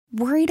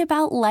Worried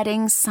about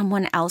letting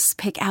someone else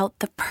pick out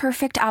the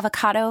perfect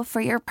avocado for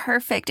your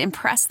perfect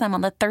impress them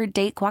on the third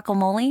date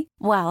guacamole?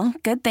 Well,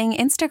 good thing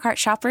Instacart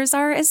shoppers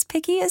are as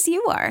picky as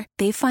you are.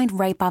 They find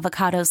ripe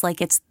avocados like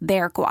it's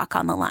their guac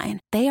on the line.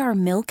 They are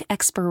milk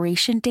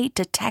expiration date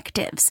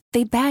detectives.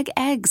 They bag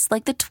eggs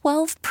like the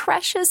 12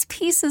 precious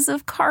pieces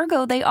of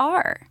cargo they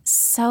are.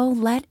 So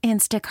let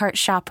Instacart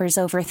shoppers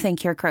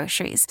overthink your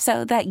groceries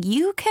so that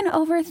you can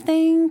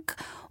overthink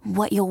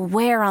what you'll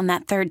wear on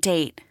that third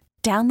date.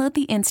 Download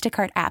the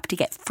Instacart app to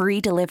get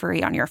free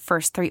delivery on your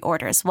first 3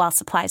 orders while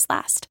supplies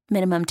last.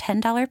 Minimum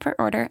 $10 per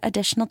order.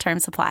 Additional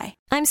terms apply.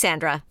 I'm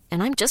Sandra,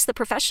 and I'm just the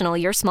professional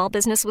your small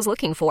business was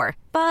looking for.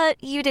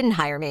 But you didn't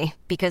hire me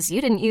because you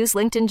didn't use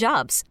LinkedIn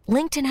Jobs.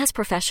 LinkedIn has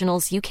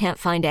professionals you can't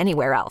find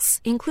anywhere else,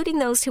 including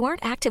those who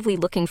aren't actively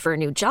looking for a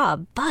new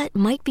job, but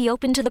might be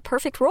open to the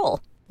perfect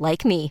role,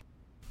 like me.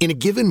 In a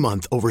given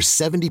month, over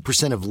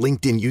 70% of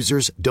LinkedIn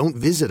users don't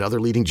visit other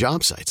leading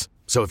job sites.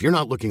 So if you're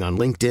not looking on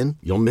LinkedIn,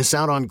 you'll miss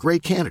out on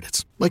great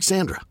candidates like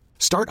Sandra.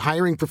 Start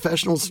hiring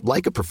professionals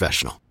like a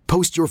professional.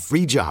 Post your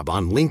free job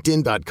on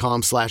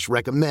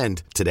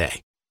linkedin.com/recommend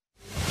today.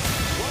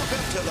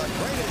 Welcome to the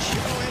greatest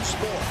show in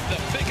sport. The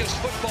biggest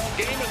football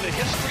game in the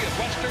history of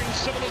Western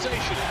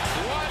civilization.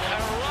 What a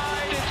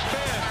ride it's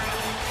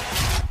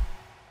been.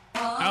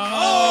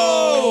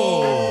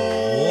 Oh,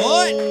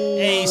 what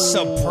a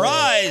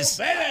surprise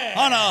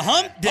on a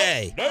hump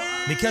day.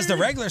 Because the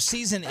regular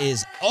season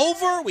is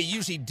over. We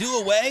usually do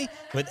away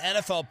with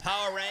NFL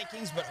power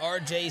rankings, but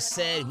RJ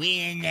said,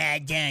 we're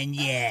not done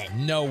yet.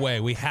 No way.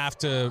 We have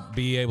to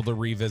be able to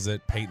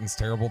revisit Peyton's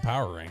terrible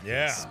power rankings.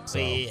 Yeah,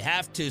 we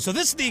have to. So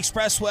this is the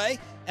Expressway,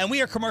 and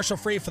we are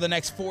commercial-free for the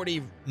next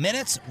 40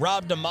 minutes.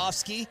 Rob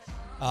Domofsky,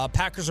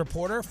 Packers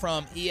reporter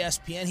from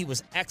ESPN. He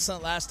was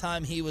excellent last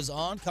time he was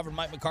on. Covered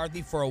Mike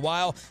McCarthy for a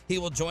while. He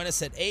will join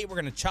us at 8. We're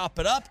going to chop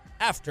it up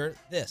after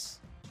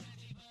this.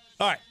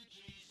 All right.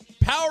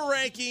 Power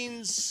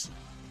rankings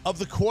of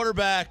the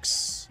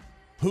quarterbacks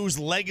whose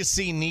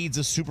legacy needs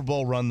a Super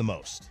Bowl run the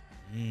most.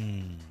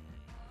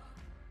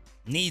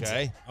 Needs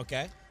it.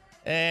 Okay.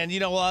 And,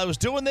 while I was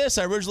doing this,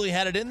 I originally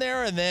had it in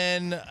there, and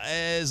then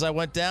as I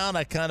went down,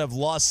 I kind of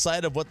lost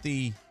sight of what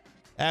the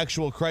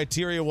actual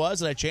criteria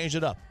was, and I changed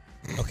it up.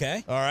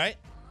 Okay. All right?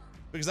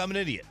 Because I'm an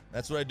idiot.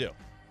 That's what I do.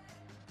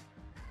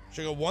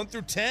 Should I go 1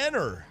 through 10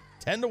 or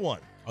 10 to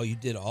 1? Oh, you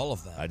did all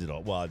of that. I did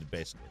all. Well, I did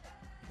basically.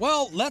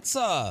 Well, let's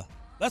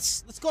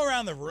go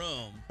around the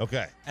room.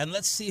 Okay. And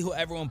let's see who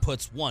everyone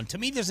puts 1. To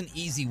me, there's an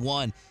easy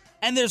 1.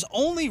 And there's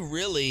only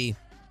really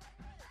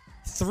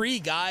 3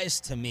 guys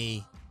to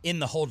me in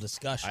the whole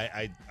discussion.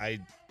 I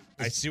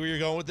see where you're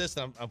going with this,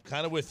 and I'm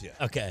kind of with you.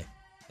 Okay.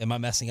 Am I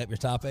messing up your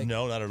topic?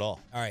 No, not at all.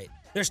 All right.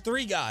 There's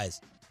 3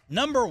 guys.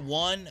 Number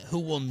 1 who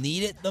will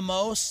need it the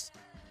most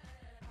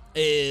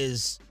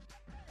is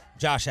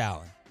Josh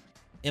Allen,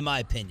 in my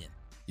opinion.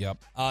 Yep.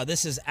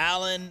 This is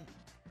Allen.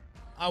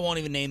 I won't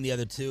even name the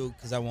other 2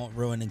 because I won't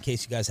ruin in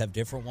case you guys have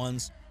different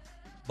ones.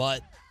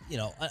 But,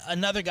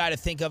 another guy to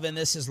think of in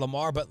this is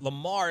Lamar, but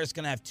Lamar is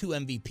going to have 2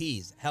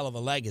 MVPs. Hell of a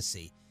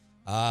legacy.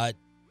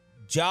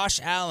 Josh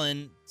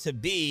Allen to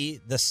be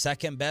the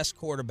second best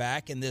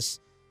quarterback in this,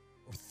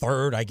 or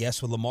third, I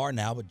guess, with Lamar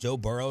now, but Joe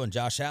Burrow and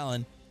Josh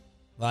Allen.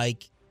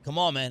 Come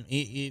on, man.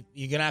 You're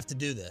going to have to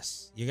do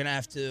this. You're going to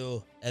have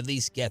to at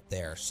least get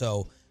there.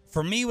 So,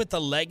 for me, with the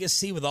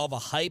legacy, with all the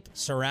hype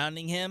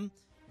surrounding him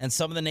and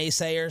some of the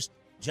naysayers,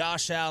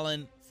 Josh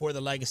Allen for the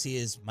legacy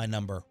is my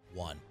number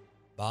 1.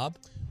 Bob?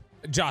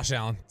 Josh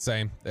Allen,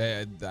 same.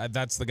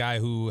 That's the guy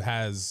who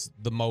has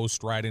the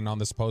most riding on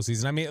this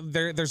postseason. I mean,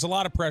 there's a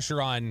lot of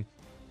pressure on,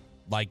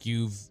 like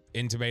you've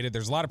intimated,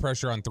 there's a lot of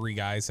pressure on 3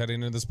 guys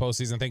heading into this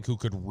postseason, I think, who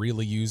could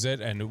really use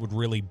it, and it would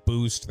really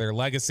boost their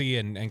legacy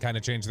and kind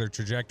of change their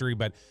trajectory.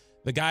 But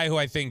the guy who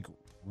I think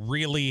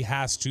really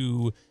has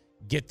to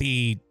get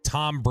the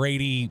Tom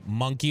Brady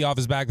monkey off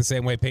his back the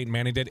same way Peyton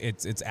Manning did,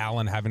 it's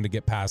Allen having to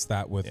get past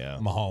that with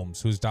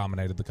Mahomes, who's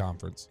dominated the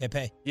conference.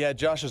 Pepe. Yeah,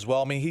 Josh as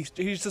well. I mean, he's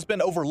just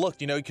been overlooked,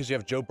 because you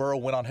have Joe Burrow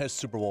went on his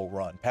Super Bowl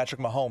run. Patrick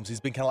Mahomes,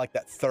 he's been kind of like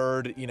that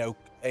third,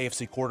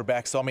 AFC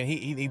quarterback. So, I mean,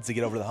 he needs to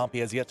get over the hump. He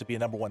has yet to be a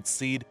number 1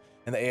 seed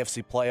in the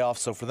AFC playoffs.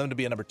 So, for them to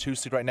be a number 2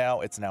 seed right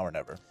now, it's now or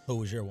never. Who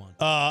was your 1?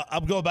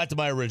 I'm going back to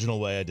my original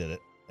way I did it.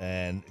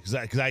 And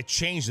because I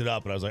changed it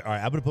up, and I was like, all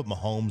right, I'm going to put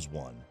Mahomes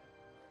 1.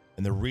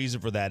 And the reason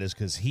for that is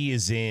because he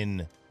is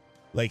in,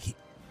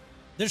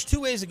 there's 2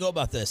 ways to go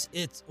about this.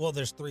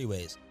 There's 3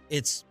 ways.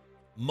 It's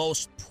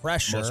most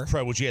pressure.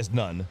 Which he has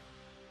none.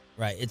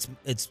 Right.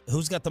 It's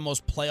who's got the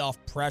most playoff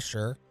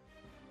pressure,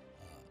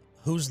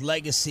 whose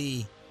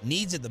legacy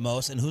needs it the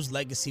most, and whose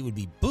legacy would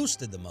be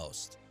boosted the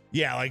most.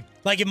 Yeah,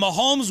 like if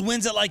Mahomes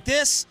wins it like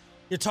this,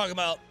 you're talking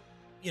about,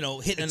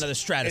 hitting another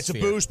stratosphere. It's a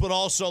boost, but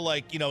also,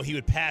 he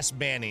would pass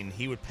Manning.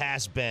 He would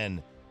pass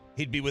Ben.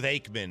 He'd be with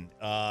Aikman.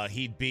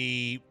 He'd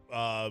be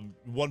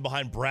one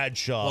behind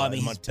Bradshaw. Well, I mean,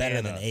 in he's Montana.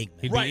 better than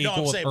Aikman. He'd be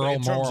equal with Earl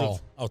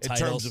Morrall. In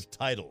terms of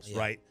titles,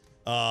 right?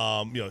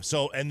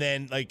 So, and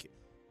then,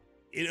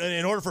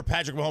 in order for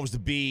Patrick Mahomes to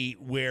be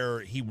where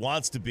he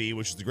wants to be,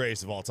 which is the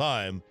greatest of all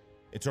time,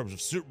 in terms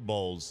of Super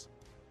Bowls,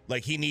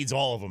 like he needs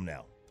all of them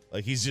now.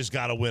 Like he's just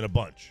got to win a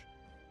bunch.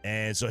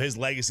 And so his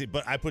legacy,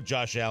 but I put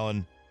Josh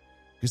Allen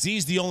because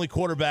he's the only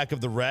quarterback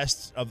of the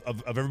rest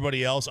of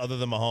everybody else other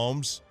than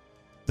Mahomes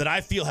that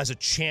I feel has a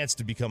chance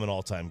to become an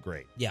all-time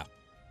great. Yeah.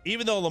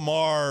 Even though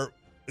Lamar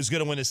is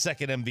going to win his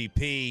second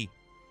MVP,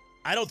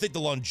 I don't think the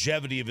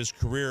longevity of his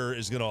career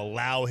is going to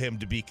allow him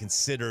to be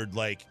considered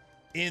like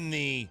in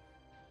the,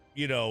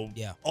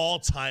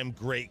 all-time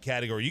great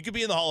category. You could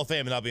be in the Hall of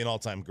Fame and not be an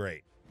all-time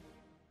great.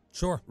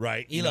 Sure.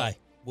 Right? Eli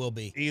will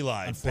be.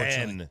 Eli,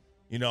 Ben,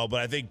 but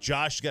I think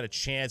Josh got a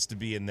chance to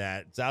be in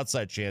that. It's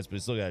outside chance, but he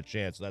still got a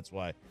chance. So that's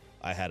why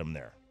I had him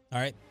there. All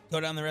right. Go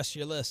down the rest of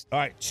your list. All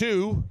right.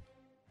 2.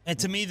 And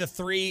to me, the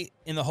 3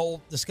 in the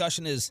whole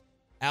discussion is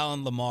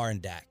Allen, Lamar,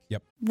 and Dak.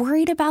 Yep.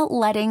 Worried about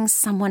letting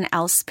someone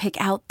else pick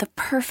out the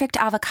perfect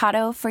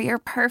avocado for your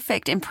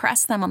perfect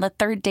impress them on the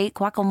third date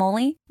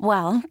guacamole?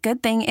 Well,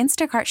 good thing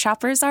Instacart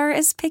shoppers are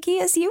as picky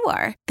as you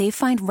are. They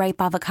find ripe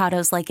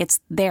avocados like it's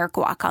their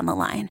guac on the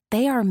line.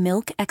 They are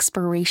milk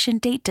expiration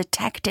date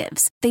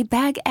detectives. They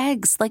bag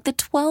eggs like the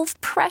 12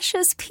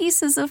 precious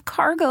pieces of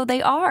cargo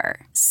they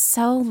are.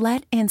 So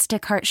let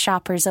Instacart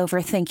shoppers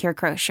overthink your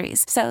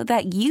groceries so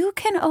that you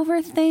can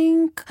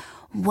overthink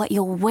what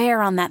you'll wear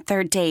on that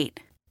third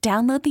date.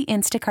 Download the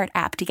Instacart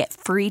app to get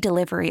free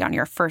delivery on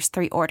your first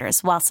 3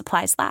 orders while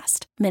supplies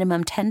last.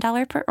 Minimum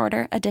 $10 per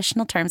order.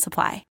 Additional terms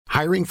apply.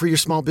 Hiring for your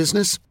small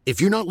business?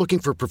 If you're not looking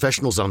for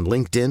professionals on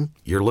LinkedIn,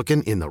 you're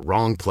looking in the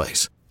wrong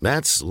place.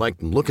 That's like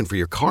looking for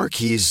your car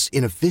keys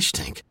in a fish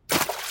tank.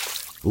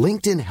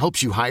 LinkedIn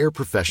helps you hire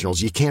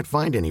professionals you can't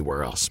find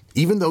anywhere else,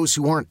 even those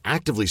who aren't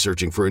actively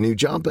searching for a new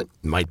job but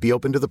might be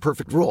open to the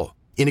perfect role.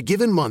 In a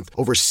given month,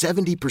 over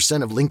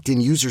 70% of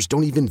LinkedIn users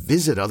don't even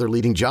visit other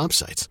leading job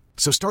sites.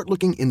 So start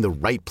looking in the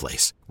right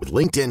place. With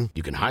LinkedIn,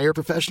 you can hire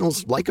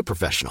professionals like a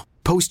professional.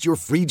 Post your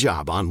free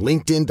job on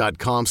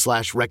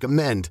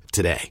linkedin.com/recommend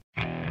today.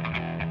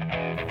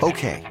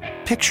 Okay,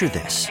 picture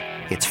this.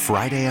 It's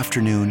Friday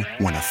afternoon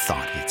when a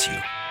thought hits you.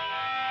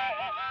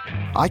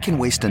 I can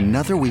waste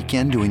another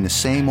weekend doing the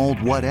same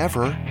old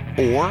whatever,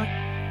 or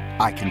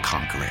I can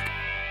conquer it.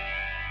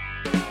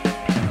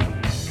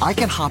 I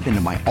can hop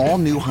into my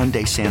all-new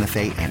Hyundai Santa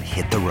Fe and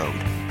hit the road.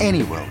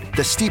 Any road.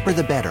 The steeper,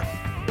 the better.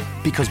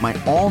 Because my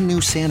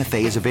all-new Santa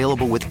Fe is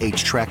available with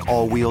H-Track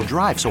all-wheel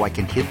drive, so I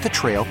can hit the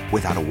trail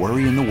without a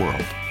worry in the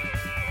world.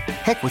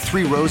 Heck, with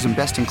 3 rows and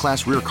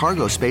best-in-class rear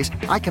cargo space,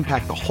 I can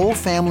pack the whole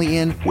family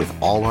in with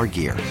all our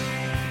gear.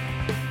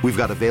 We've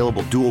got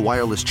available dual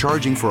wireless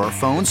charging for our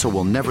phones, so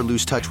we'll never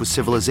lose touch with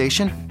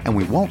civilization, and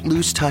we won't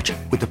lose touch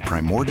with the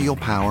primordial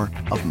power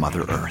of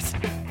Mother Earth.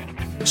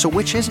 So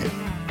which is it?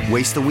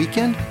 Waste the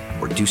weekend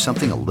or do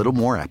something a little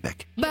more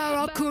epic?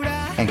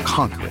 And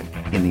conquer it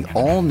in the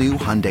all-new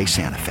Hyundai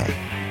Santa Fe.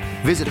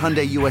 Visit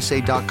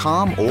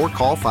HyundaiUSA.com or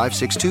call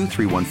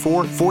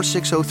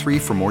 562-314-4603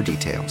 for more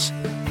details.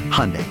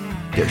 Hyundai,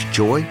 there's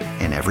joy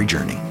in every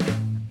journey.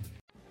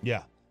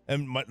 Yeah,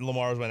 and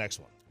Lamar was my next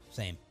one.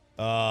 Same.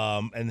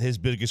 And his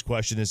biggest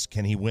question is,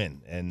 can he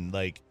win? And,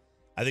 I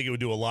think it would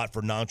do a lot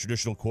for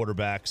non-traditional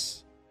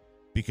quarterbacks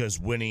because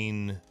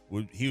winning,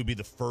 he would be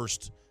the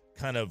first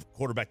kind of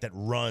quarterback that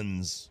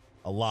runs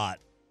a lot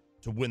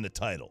to win the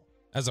title.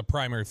 As a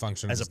primary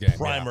function of his game. As a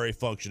primary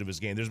function of his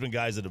game. There's been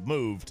guys that have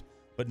moved,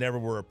 but never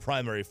were a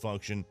primary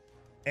function.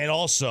 And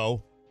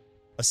also,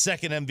 a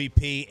second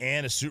MVP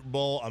and a Super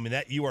Bowl. I mean,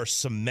 that you are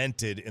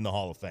cemented in the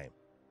Hall of Fame.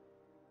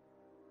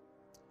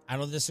 I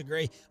don't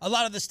disagree. A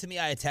lot of this, to me,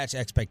 I attach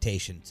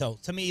expectation. So,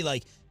 to me,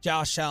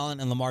 Josh Allen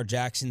and Lamar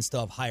Jackson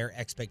still have higher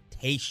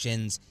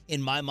expectations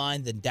in my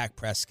mind than Dak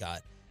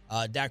Prescott.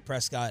 Dak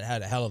Prescott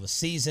had a hell of a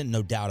season,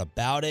 no doubt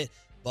about it.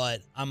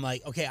 But I'm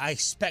like, okay, I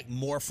expect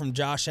more from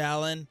Josh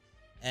Allen.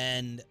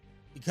 And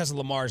because of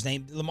Lamar's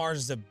name, Lamar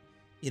is it's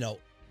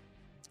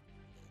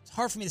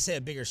hard for me to say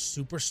a bigger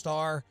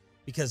superstar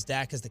because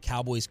Dak is the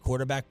Cowboys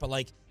quarterback.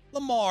 But,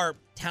 Lamar,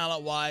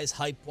 talent-wise,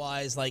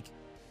 hype-wise,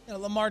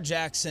 Lamar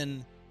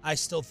Jackson, I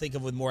still think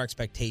of with more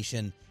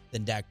expectation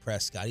than Dak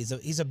Prescott.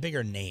 He's a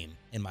bigger name,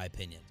 in my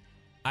opinion.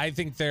 I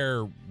think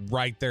they're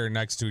right there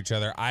next to each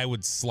other. I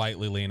would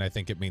slightly lean. I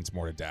think it means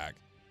more to Dak.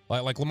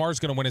 Like Lamar's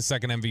going to win his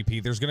second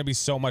MVP. There's going to be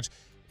so much.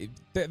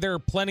 There are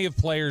plenty of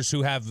players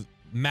who have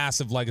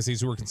massive legacies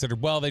who are considered,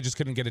 they just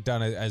couldn't get it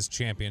done as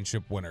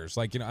championship winners.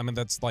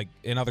 That's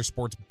in other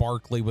sports.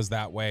 Barkley was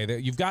that way.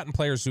 You've gotten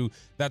players who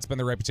that's been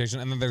their reputation,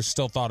 and then they're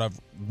still thought of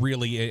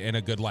really in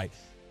a good light.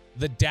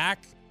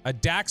 A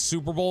Dak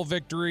Super Bowl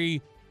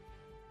victory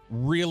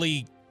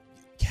really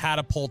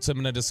catapults him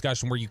in a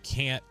discussion where you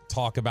can't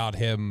talk about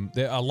him.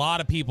 A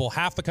lot of people,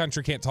 half the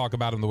country can't talk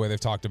about him the way they've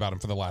talked about him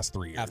for the last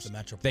 3 years. Half the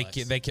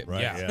Metroplex. They can,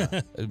 right,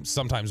 yeah.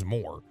 Sometimes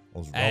more.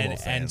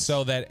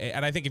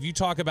 And I think if you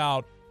talk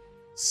about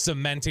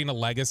cementing a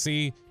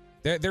legacy,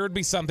 there would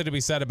be something to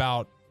be said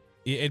about.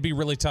 It'd be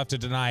really tough to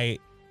deny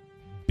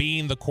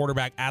being the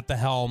quarterback at the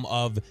helm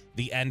of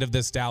the end of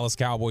this Dallas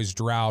Cowboys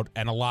drought,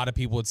 and a lot of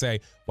people would say,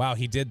 "Wow,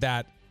 he did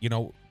that."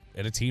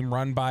 At a team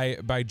run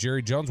by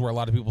Jerry Jones, where a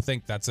lot of people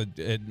think that's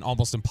an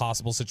almost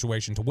impossible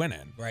situation to win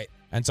in. Right.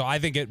 And so I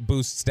think it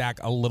boosts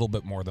Dak a little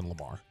bit more than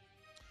Lamar.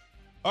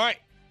 All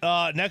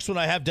right. Next one,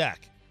 I have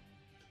Dak.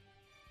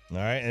 All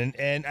right.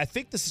 And I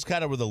think this is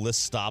kind of where the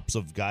list stops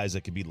of guys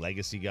that could be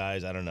legacy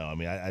guys. I don't know. I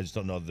mean, I just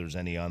don't know if there's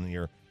any on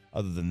here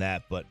other than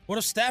that. But what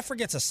if Stafford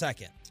gets a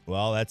second?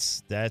 Well,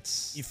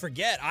 that's you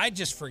forget. I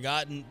just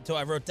forgotten until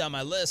I wrote down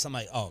my list. I'm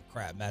like, oh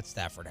crap, Matt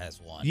Stafford has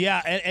one.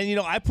 Yeah, and you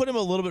know, I put him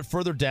a little bit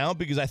further down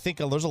because I think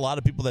there's a lot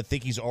of people that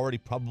think he's already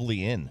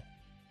probably in.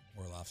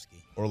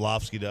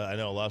 Orlovsky does. I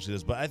know Orlovsky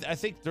does, but I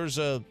think there's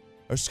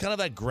kind of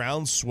that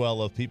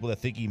groundswell of people that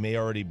think he may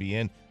already be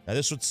in. Now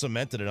this would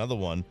cement another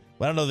one.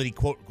 But I don't know that he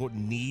quote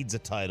needs a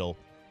title,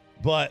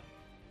 but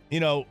you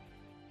know,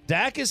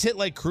 Dak has hit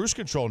like cruise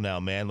control now,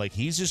 man. Like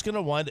he's just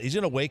gonna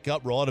wake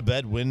up, roll out of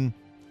bed, win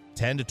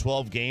 10 to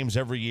 12 games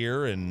every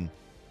year, and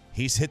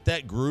he's hit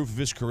that groove of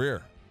his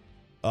career.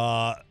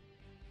 I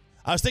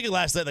was thinking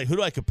last night, like, who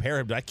do I compare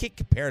him to? I can't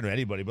compare him to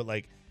anybody, but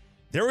like,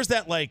 there was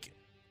that like,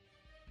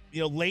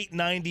 you know, late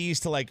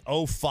 90s to like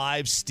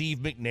 05 Steve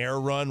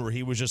McNair run where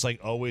he was just like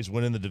always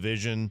winning the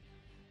division,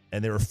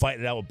 and they were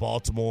fighting it out with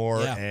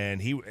Baltimore,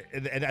 and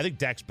I think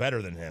Dak's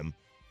better than him,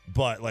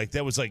 but like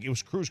that was like it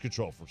was cruise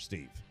control for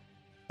Steve.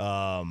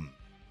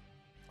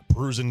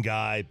 Bruising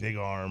guy, big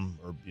arm,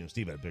 or you know,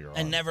 Steve had a bigger arm,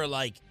 and never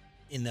like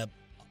in the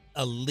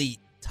elite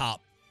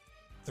top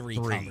three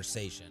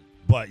conversation.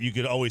 But you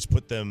could always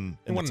put them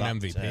in the top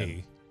MVP.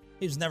 10.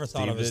 He was never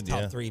thought of as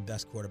top 3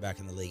 best quarterback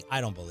in the league.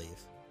 I don't believe.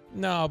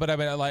 No, but I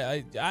mean,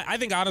 I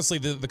think honestly,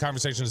 the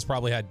conversation has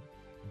probably had.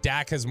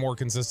 Dak has more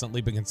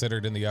consistently been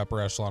considered in the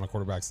upper echelon of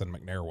quarterbacks than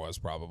McNair was,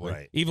 probably.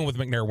 Right. Even with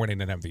McNair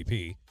winning an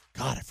MVP.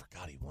 God, I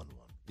forgot he won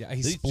one. Yeah,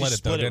 he split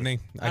it though, didn't he?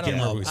 I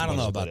don't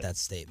know about that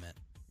statement.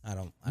 I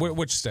don't.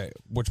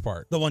 Which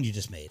part? The one you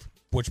just made.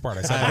 Which part?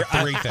 I said like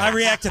 3 things. I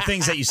react to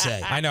things that you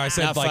say. I know. I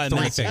said like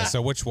 3 things.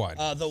 So which one?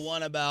 The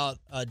one about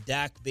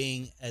Dak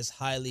being as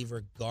highly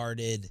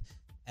regarded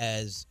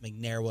as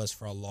McNair was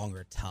for a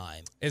longer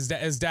time. Is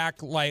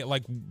Dak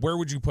like where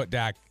would you put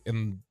Dak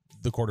in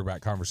the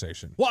quarterback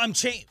conversation? Well,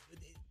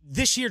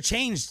 this year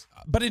changed,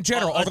 but in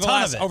general, over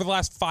the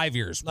last 5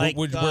 years, like,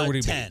 where would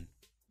he 10. be?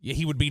 Yeah,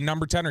 he would be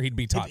number 10, or he'd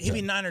be top 10. He'd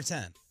be 9 or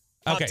 10.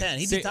 Top 10.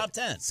 He'd be top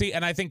 10. See,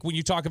 and I think when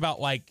you talk about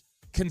like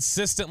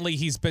consistently,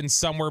 he's been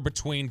somewhere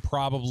between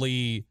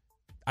probably,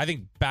 I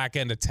think back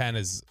end of 10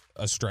 is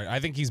a stretch. I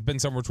think he's been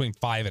somewhere between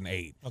 5 and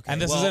 8. Okay,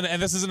 and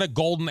this isn't a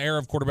golden era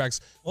of quarterbacks.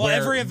 Well,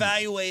 every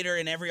evaluator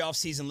in every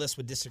offseason list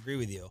would disagree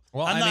with you.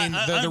 Well,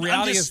 the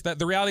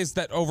reality is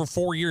that over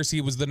 4 years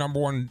he was the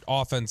number 1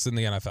 offense in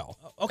the NFL.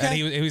 Okay,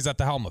 and he was at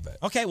the helm of it.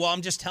 Okay, well,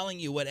 I'm just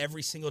telling you what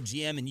every single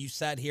GM, and you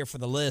sat here for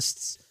the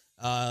lists.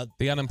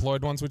 The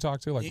unemployed ones we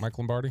talked to, like Mike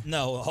Lombardi?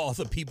 No, all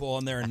the people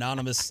on their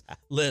anonymous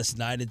list,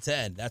 9 and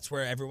 10. That's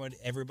where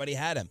everybody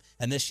had him.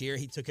 And this year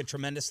he took a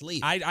tremendous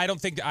leap.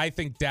 I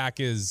think Dak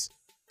is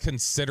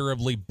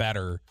considerably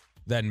better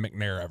than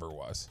McNair ever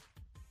was.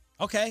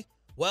 Okay.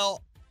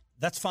 Well,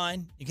 that's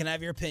fine. You can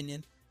have your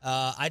opinion.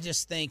 I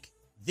just think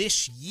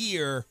this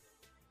year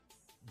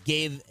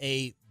gave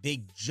a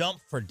big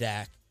jump for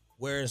Dak.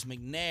 Whereas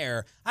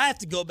McNair, I have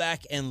to go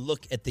back and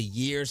look at the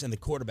years and the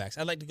quarterbacks.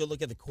 I'd like to go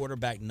look at the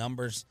quarterback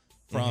numbers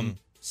from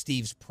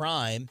Steve's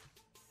prime.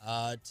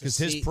 Because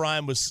his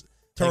prime was...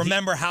 To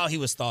remember how he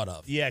was thought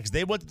of. Yeah, because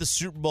they went to the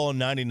Super Bowl in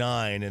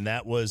 99, and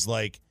that was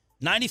like...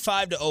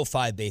 95 to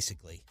 05,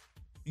 basically.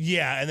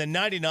 Yeah, and then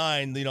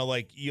 99, you know,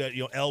 like,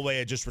 Elway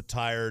had just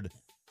retired.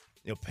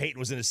 You know, Peyton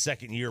was in his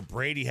second year.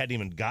 Brady hadn't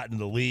even gotten to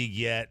the league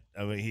yet.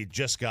 I mean, he'd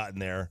just gotten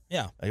there.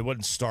 Yeah. He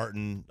wasn't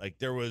starting. Like,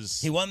 there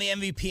was... He won the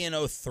MVP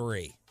in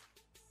 03.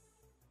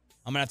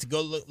 I'm going to have to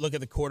go look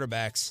at the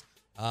quarterbacks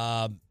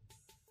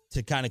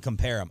to kind of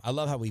compare them. I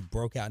love how we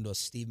broke out into a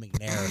Steve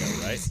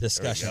McNair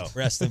discussion.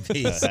 Rest in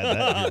peace. I had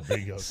that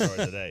in your bingo card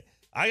today.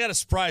 I got a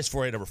surprise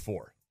for you, number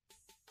 4.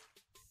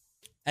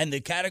 And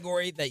the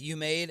category that you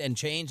made and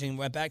changed and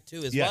went back to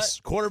is what?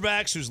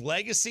 Quarterbacks whose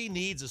legacy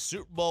needs a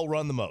Super Bowl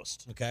run the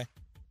most. Okay.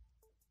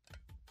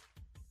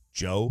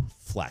 Joe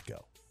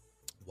Flacco.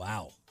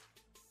 Wow.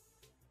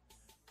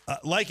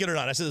 Like it or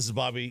not, I said this to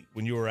Bobby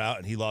when you were out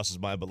and he lost his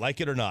mind, but like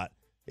it or not,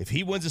 if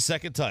he wins a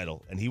second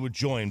title and he would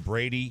join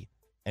Brady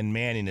and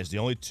Manning as the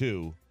only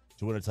 2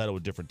 to win a title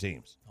with different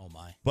teams. Oh,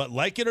 my. But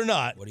like it or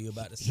not, what are you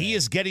about to say? He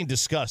is getting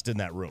discussed in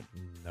that room.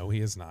 No,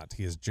 he is not.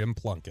 He is Jim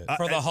Plunkett.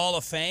 For the Hall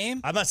of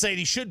Fame? I'm not saying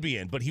he should be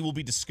in, but he will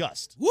be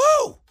discussed.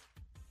 Woo!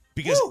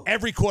 Because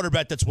every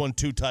quarterback that's won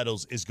 2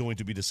 titles is going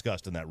to be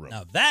discussed in that room.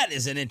 Now, that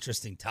is an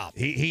interesting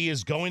topic. He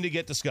is going to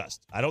get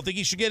discussed. I don't think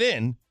he should get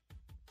in,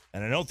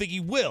 and I don't think he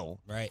will.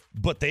 Right.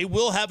 But they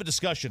will have a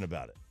discussion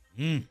about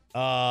it.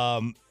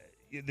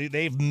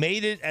 They've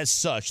made it as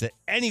such that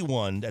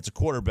anyone that's a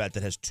quarterback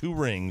that has 2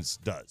 rings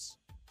does.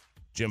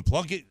 Jim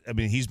Plunkett, I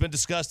mean, he's been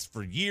discussed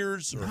for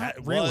years.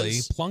 Not really.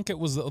 Plunkett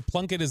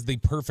is the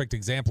perfect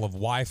example of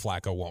why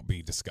Flacco won't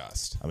be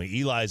discussed. I mean,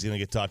 Eli's going to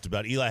get talked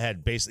about. Eli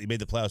had basically made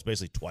the playoffs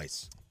basically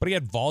twice. But he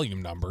had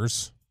volume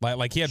numbers.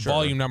 Like he had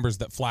volume numbers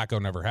that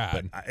Flacco never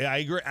had. But I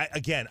agree.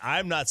 Again,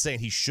 I'm not saying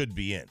he should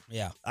be in.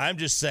 Yeah. I'm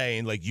just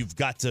saying, like, you've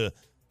got to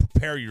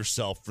prepare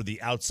yourself for the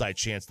outside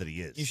chance that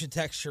he is. You should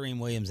text Shereen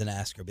Williams and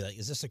ask her, be like,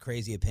 is this a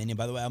crazy opinion?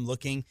 By the way, I'm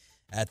looking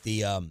at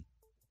the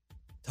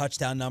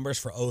touchdown numbers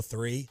for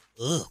 03.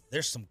 Ugh,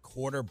 there's some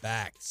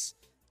quarterbacks.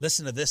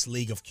 Listen to this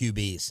league of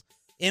QBs.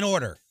 In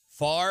order,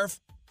 Favre,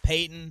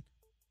 Peyton,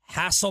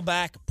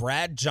 Hasselbeck,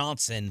 Brad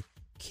Johnson,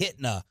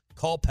 Kitna,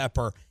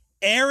 Culpepper,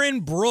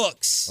 Aaron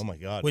Brooks. Oh, my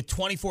God. With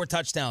 24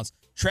 touchdowns.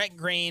 Trent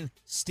Green,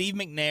 Steve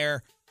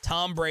McNair,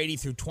 Tom Brady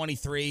through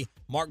 23,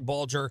 Mark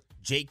Bulger,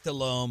 Jake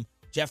Delhomme,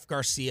 Jeff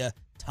Garcia,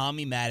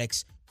 Tommy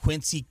Maddox,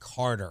 Quincy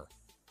Carter.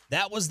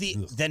 That was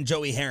then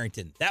Joey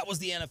Harrington. That was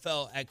the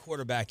NFL at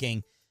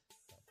quarterbacking.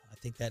 I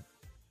think that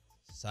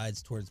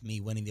sides towards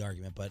me winning the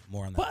argument, but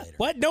more on that later.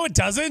 What? No, it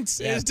doesn't.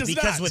 Yeah, it's just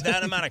because not. with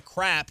that amount of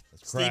crap,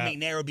 Steve crap.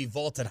 McNair would be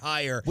vaulted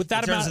higher With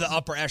that in terms amount- of the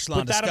upper echelon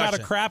With that discussion.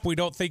 amount of crap, we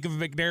don't think of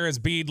McNair as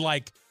being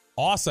like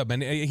awesome,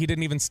 and he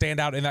didn't even stand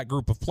out in that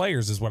group of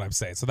players, is what I'm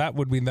saying. So that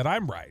would mean that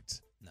I'm right.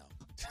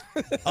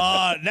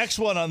 Next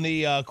one on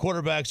the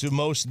quarterbacks who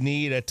most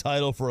need a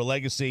title for a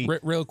legacy.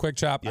 Real quick,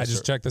 Chop. Yes, I just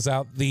sir. checked this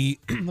out. The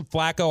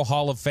Flacco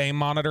Hall of Fame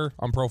monitor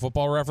on Pro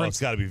Football Oh, Reference,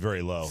 it's got to be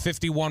very low.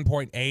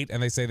 51.8,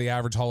 and they say the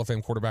average Hall of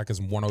Fame quarterback is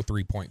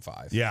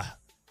 103.5. Yeah.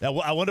 Now,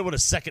 I wonder what a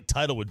second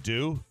title would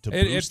do to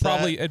boost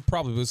It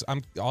probably was.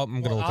 I'm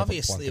going to look up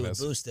obviously it what would the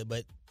plunk boost it,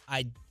 but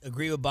I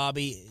agree with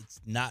Bobby.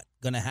 It's not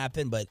going to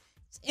happen, but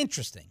it's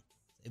interesting.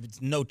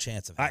 It's no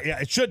chance of it. Yeah,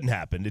 it shouldn't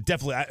happen. It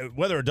definitely,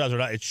 whether it does or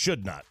not, it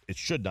should not. It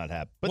should not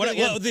happen. But then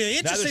again, the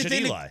interesting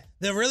thing, Eli.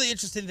 the really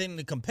interesting thing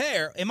to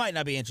compare, it might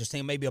not be interesting,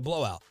 it may be a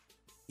blowout.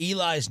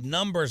 Eli's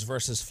numbers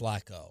versus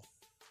Flacco.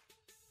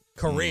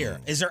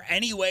 Career. Is there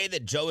any way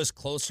that Joe is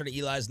closer to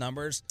Eli's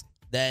numbers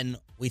than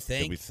we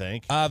think? We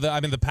think.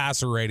 the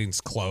passer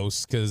rating's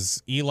close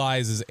because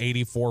Eli's is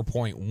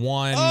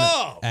 84.1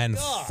 Oh, and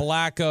God.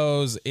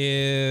 Flacco's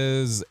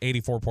is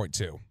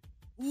 84.2.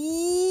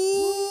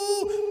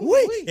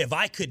 If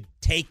I could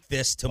take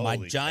this to my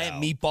Holy giant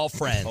cow. meatball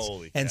friends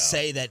Holy and cow.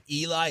 say that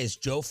Eli is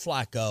Joe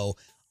Flacco,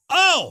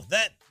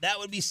 that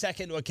would be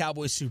second to a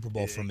Cowboys Super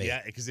Bowl for me.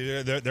 Yeah, because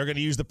they're going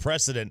to use the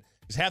precedent.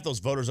 Because half those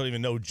voters don't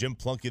even know who Jim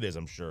Plunkett is,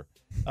 I'm sure.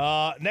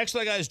 Next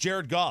one I got is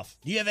Jared Goff.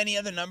 Do you have any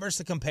other numbers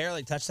to compare,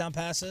 like touchdown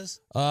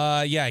passes?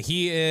 Yeah,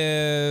 he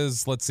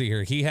is. Let's see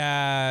here. He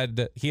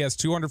has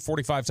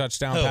 245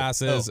 touchdown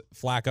passes.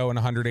 Flacco in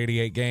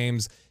 188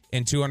 games.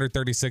 In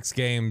 236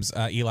 games,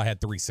 Eli had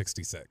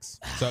 366.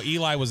 So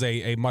Eli was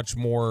a much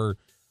more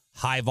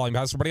high volume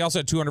passer, but he also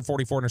had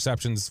 244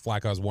 interceptions.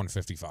 Flacco has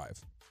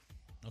 155.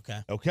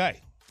 Okay.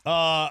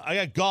 I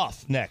got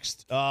Goff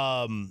next.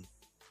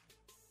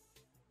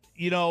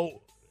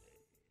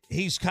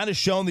 He's kind of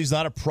shown he's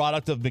not a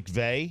product of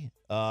McVay.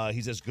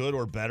 He's as good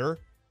or better.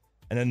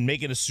 And then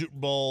making a Super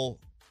Bowl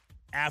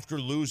after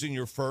losing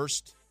your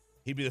first,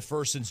 he'd be the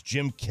first since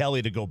Jim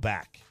Kelly to go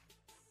back.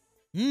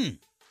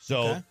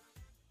 So Okay.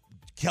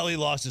 Kelly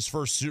lost his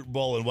first Super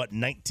Bowl in,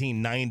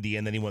 1990,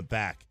 and then he went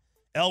back.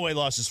 Elway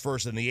lost his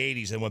first in the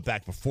 80s and went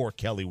back before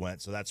Kelly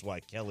went. So that's why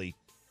Kelly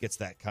gets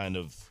that kind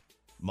of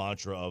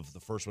mantra of the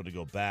first one to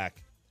go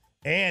back.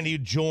 And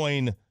he'd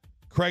join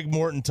Craig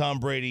Morton, Tom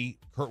Brady,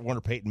 Kurt Warner,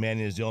 Peyton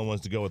Manning as the only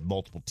ones to go with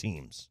multiple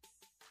teams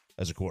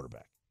as a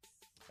quarterback.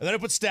 And then I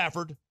put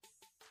Stafford,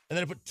 and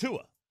then I put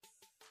Tua.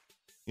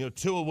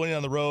 Tua winning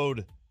on the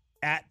road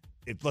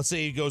let's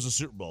say he goes to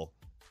Super Bowl,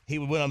 he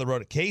would win on the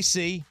road at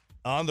KC,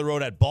 on the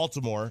road at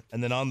Baltimore,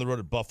 and then on the road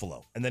at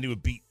Buffalo. And then he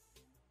would beat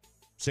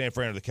San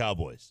Fran or the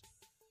Cowboys.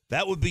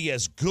 That would be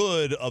as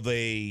good of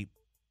a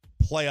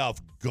playoff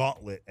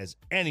gauntlet as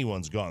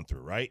anyone's gone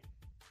through, right?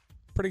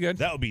 Pretty good.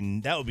 That would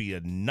be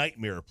a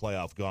nightmare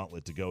playoff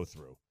gauntlet to go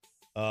through.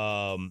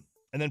 And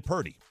then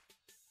Purdy.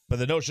 But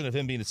the notion of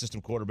him being a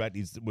system quarterback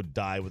would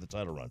die with a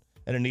title run,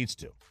 and it needs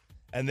to.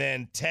 And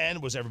then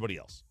 10 was everybody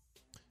else.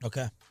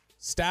 Okay.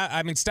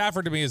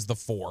 Stafford to me is the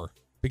 4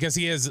 because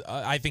he is.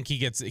 I think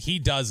he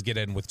does get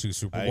in with 2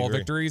 Super Bowl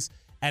victories.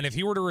 And if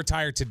he were to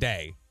retire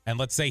today, and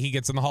let's say he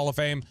gets in the Hall of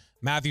Fame,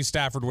 Matthew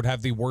Stafford would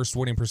have the worst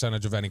winning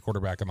percentage of any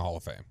quarterback in the Hall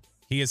of Fame.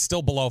 He is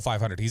still below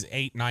 500. He's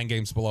 8-9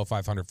 games below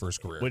 500 for his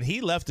career. When he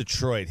left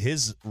Detroit,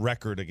 his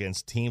record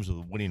against teams with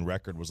a winning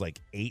record was like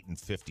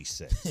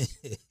 8-56.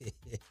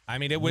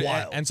 It would,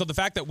 Wild. and so the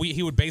fact that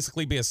he would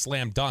basically be a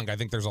slam dunk, I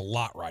think there's a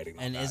lot riding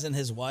on And that. isn't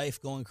his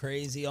wife going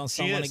crazy on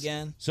She someone is.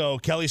 again? So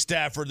Kelly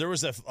Stafford, there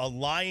was a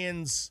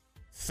Lions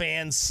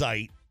fan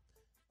site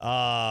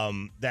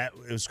that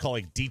it was called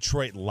like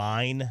Detroit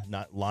Line,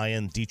 not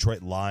Lion,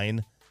 Detroit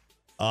Line.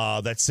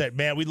 That said,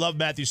 man, we love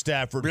Matthew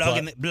Stafford.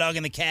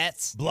 Blogging the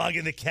cats.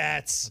 Blogging the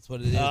cats. That's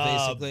what it is,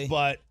 basically.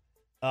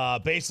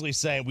 But basically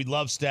saying we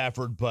love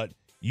Stafford, but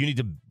they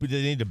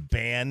need to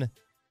ban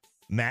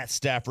Matt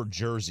Stafford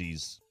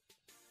jerseys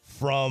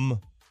from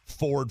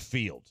Ford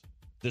Field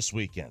this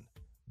weekend.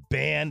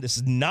 Ban. This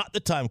is not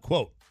the time.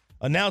 Quote,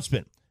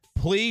 announcement.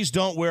 Please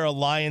don't wear a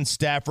Lion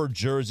Stafford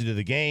jersey to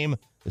the game.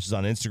 This is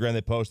on Instagram.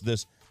 They posted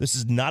this. This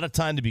is not a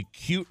time to be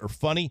cute or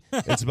funny.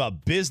 It's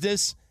about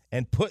business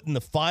and putting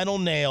the final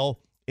nail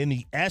in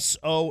the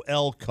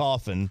SOL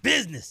coffin.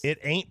 Business. It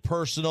ain't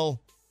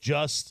personal,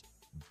 just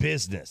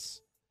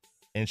business.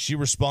 And she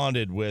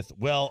responded with,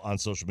 on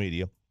social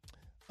media,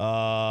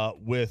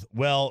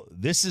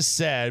 This is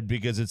sad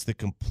because it's the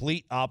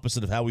complete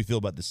opposite of how we feel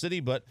about the city,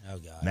 but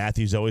God.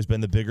 Matthew's always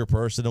been the bigger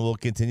person and will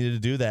continue to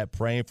do that,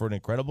 praying for an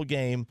incredible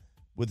game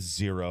with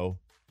 0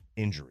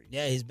 injuries.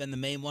 Yeah, he's been the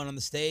main one on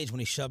the stage when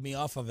he shoved me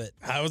off of it.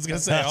 I was going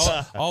to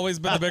say, always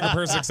been the bigger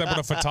person, except when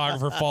a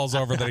photographer falls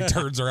over, then he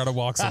turns around and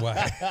walks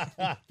away.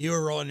 You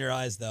were rolling your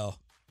eyes, though.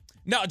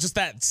 No, just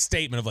that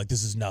statement of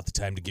this is not the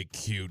time to get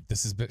cute.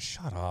 This is,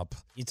 shut up.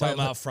 You talking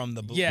about from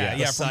the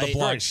Yeah, from the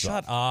blog. Very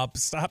Shut up.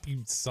 Stop,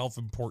 you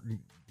self-important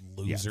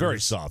losers. Yeah,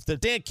 very soft.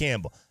 Dan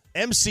Campbell,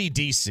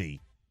 MCDC,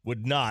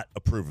 would not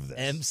approve of this.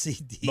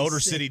 MCDC. Motor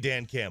City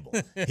Dan Campbell.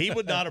 He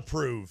would not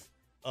approve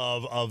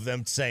of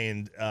them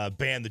saying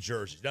ban the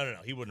jerseys. No.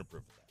 He wouldn't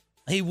approve of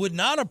that. He would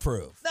not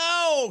approve.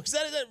 No, because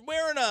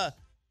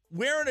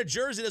wearing a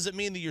jersey doesn't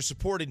mean that you're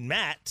supporting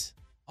Matt.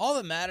 All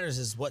that matters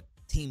is what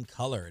team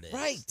color it is.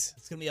 Right.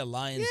 It's going to be a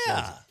Lions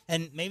jersey.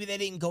 And maybe they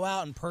didn't go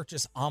out and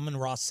purchase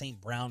Amon-Ra St.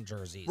 Brown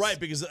jerseys. Right,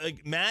 because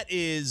Matt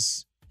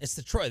is... It's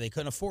Detroit. They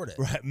couldn't afford it.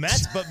 Right.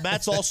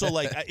 Matt's also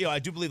I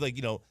do believe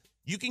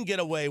you can get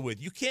away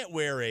with... You can't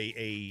wear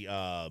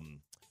a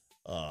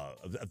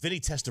Vinny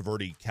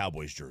Testaverde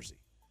Cowboys jersey,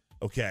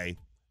 okay?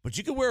 But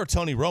you can wear a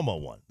Tony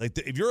Romo one.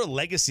 If you're a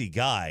legacy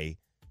guy,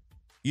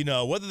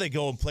 whether they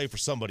go and play for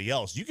somebody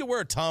else, you can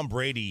wear a Tom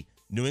Brady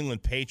New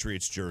England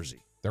Patriots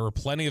jersey. There were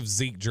plenty of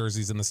Zeke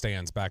jerseys in the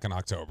stands back in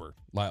October,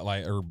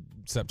 or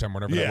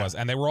September, whatever that was,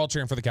 and they were all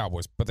cheering for the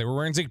Cowboys, but they were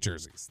wearing Zeke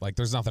jerseys.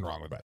 There's nothing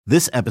wrong with that.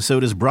 This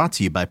episode is brought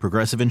to you by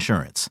Progressive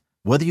Insurance.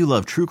 Whether you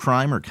love true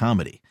crime or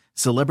comedy,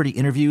 celebrity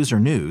interviews or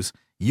news,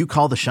 you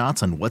call the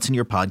shots on what's in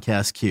your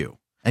podcast queue.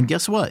 And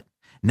guess what?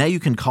 Now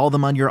you can call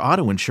them on your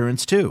auto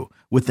insurance too,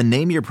 with the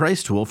Name Your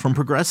Price tool from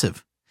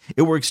Progressive.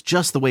 It works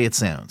just the way it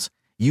sounds.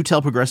 You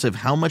tell Progressive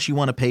how much you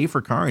want to pay for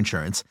car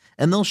insurance,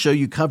 and they'll show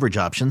you coverage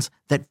options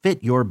that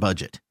fit your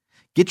budget.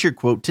 Get your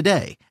quote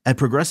today at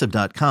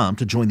Progressive.com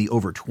to join the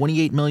over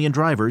 28 million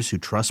drivers who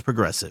trust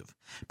Progressive.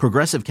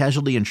 Progressive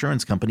Casualty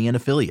Insurance Company and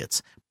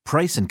Affiliates.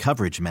 Price and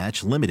coverage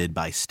match limited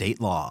by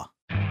state law.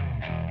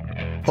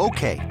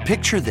 Okay,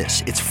 picture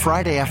this. It's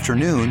Friday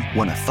afternoon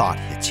when a thought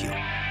hits you.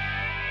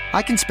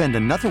 I can spend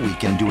another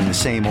weekend doing the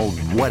same old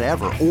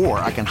whatever, or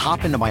I can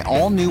hop into my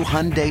all-new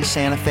Hyundai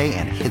Santa Fe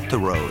and hit the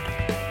road.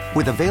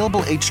 With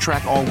available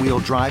H-Track all-wheel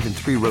drive and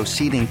 3-row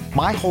seating,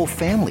 my whole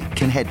family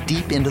can head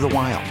deep into the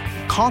wild.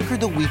 Conquer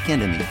the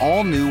weekend in the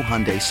all-new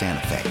Hyundai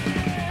Santa Fe.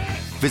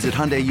 Visit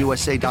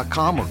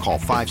HyundaiUSA.com or call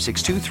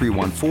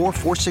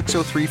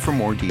 562-314-4603 for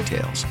more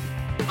details.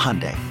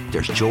 Hyundai,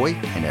 there's joy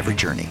in every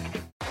journey.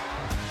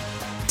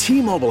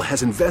 T-Mobile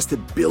has invested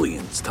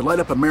billions to light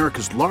up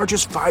America's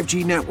largest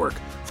 5G network,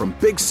 from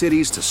big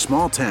cities to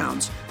small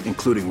towns,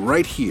 including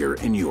right here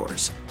in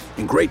yours.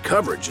 And great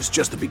coverage is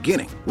just the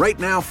beginning. Right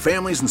now,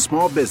 families and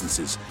small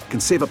businesses can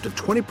save up to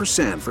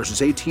 20%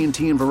 versus AT&T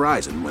and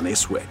Verizon when they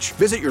switch.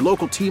 Visit your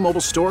local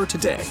T-Mobile store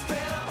today.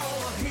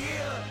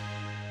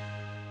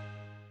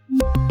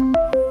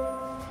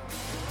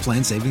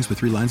 Plan savings with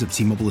 3 lines of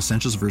T-Mobile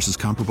Essentials versus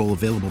comparable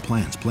available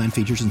plans. Plan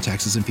features and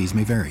taxes and fees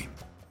may vary.